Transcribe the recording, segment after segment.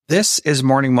This is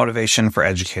Morning Motivation for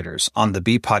Educators on the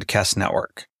Bee Podcast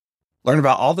Network. Learn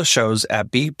about all the shows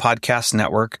at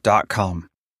beepodcastnetwork.com.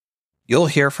 You'll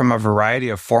hear from a variety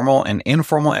of formal and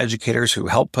informal educators who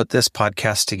help put this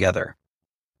podcast together.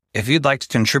 If you'd like to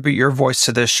contribute your voice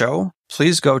to this show,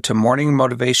 please go to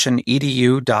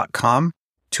morningmotivationedu.com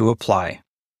to apply.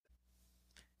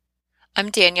 I'm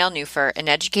Danielle Nuhfer, an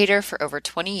educator for over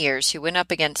 20 years who went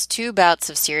up against 2 bouts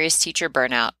of serious teacher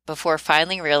burnout before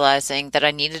finally realizing that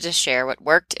I needed to share what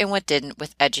worked and what didn't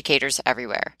with educators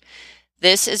everywhere.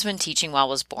 This is when Teaching Well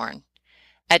was born.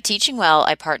 At Teaching Well,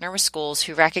 I partner with schools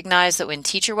who recognize that when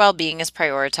teacher well-being is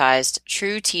prioritized,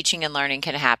 true teaching and learning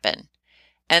can happen.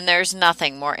 And there's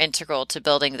nothing more integral to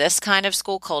building this kind of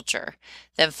school culture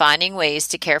than finding ways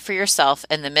to care for yourself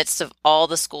in the midst of all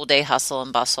the school day hustle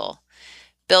and bustle.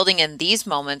 Building in these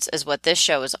moments is what this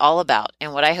show is all about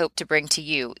and what I hope to bring to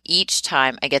you each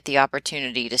time I get the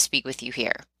opportunity to speak with you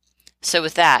here. So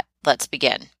with that, let's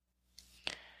begin.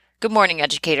 Good morning,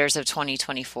 educators of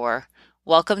 2024.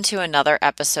 Welcome to another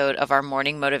episode of our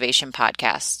Morning Motivation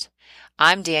Podcast.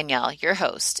 I'm Danielle, your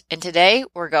host, and today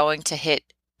we're going to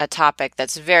hit a topic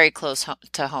that's very close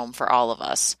to home for all of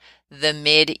us, the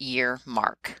mid-year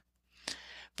mark.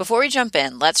 Before we jump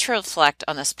in, let's reflect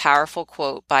on this powerful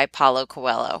quote by Paulo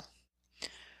Coelho.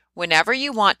 Whenever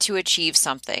you want to achieve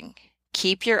something,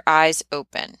 keep your eyes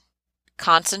open,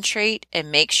 concentrate,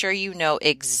 and make sure you know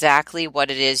exactly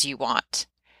what it is you want.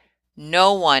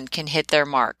 No one can hit their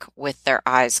mark with their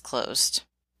eyes closed.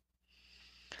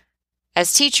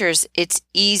 As teachers, it's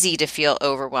easy to feel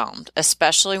overwhelmed,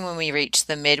 especially when we reach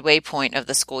the midway point of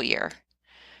the school year.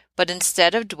 But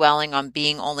instead of dwelling on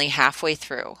being only halfway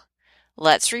through,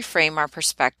 let's reframe our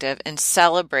perspective and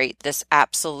celebrate this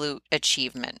absolute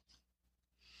achievement.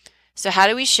 So how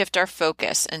do we shift our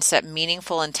focus and set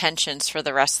meaningful intentions for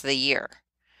the rest of the year?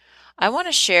 I want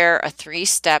to share a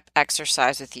 3-step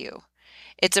exercise with you.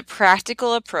 It's a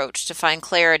practical approach to find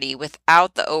clarity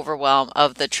without the overwhelm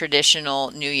of the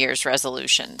traditional New Year's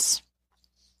resolutions.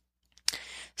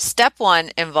 Step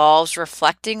 1 involves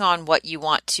reflecting on what you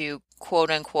want to,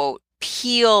 quote-unquote,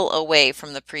 peel away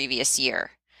from the previous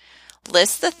year.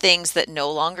 List the things that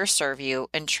no longer serve you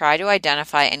and try to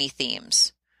identify any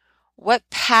themes. What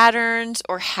patterns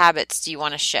or habits do you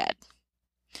want to shed?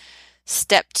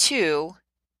 Step 2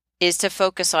 is to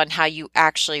focus on how you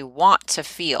actually want to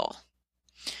feel.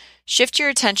 Shift your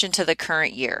attention to the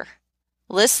current year.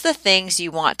 List the things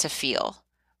you want to feel.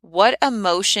 What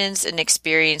emotions and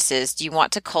experiences do you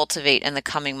want to cultivate in the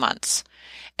coming months?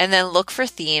 And then look for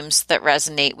themes that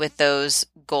resonate with those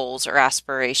goals or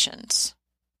aspirations.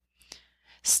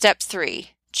 Step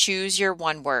 3, choose your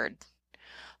one word.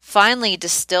 Finally,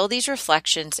 distill these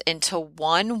reflections into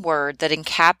one word that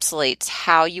encapsulates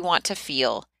how you want to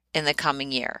feel in the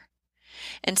coming year.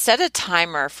 And set a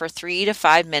timer for 3 to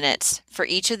 5 minutes for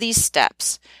each of these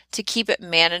steps to keep it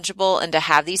manageable and to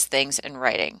have these things in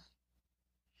writing.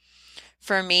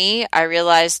 For me, I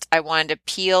realized I wanted to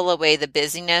peel away the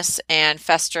busyness and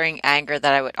festering anger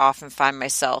that I would often find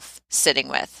myself sitting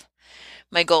with.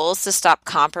 My goal is to stop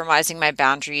compromising my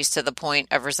boundaries to the point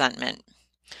of resentment.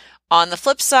 On the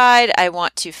flip side, I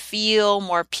want to feel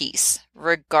more peace,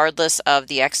 regardless of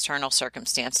the external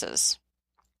circumstances.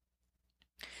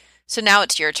 So now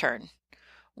it's your turn.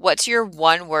 What's your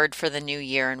one word for the new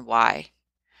year and why?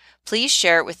 Please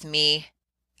share it with me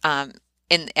and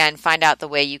find out the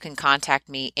way you can contact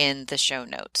me in the show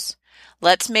notes.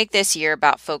 Let's make this year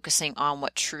about focusing on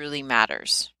what truly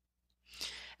matters.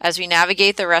 As we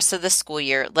navigate the rest of the school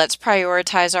year, let's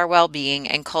prioritize our well-being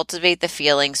and cultivate the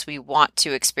feelings we want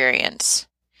to experience.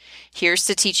 Here's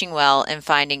to teaching well and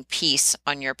finding peace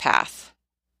on your path.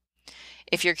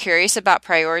 If you're curious about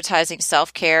prioritizing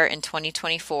self-care in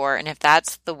 2024, and if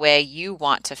that's the way you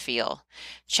want to feel,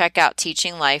 check out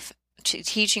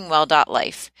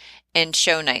teachingwell.life and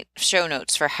show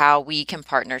notes for how we can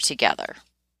partner together.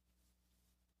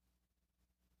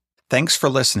 Thanks for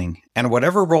listening. And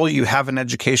whatever role you have in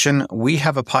education, we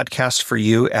have a podcast for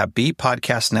you at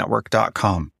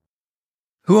beepodcastnetwork.com.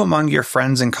 Who among your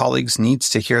friends and colleagues needs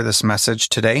to hear this message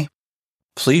today?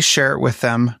 Please share it with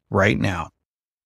them right now.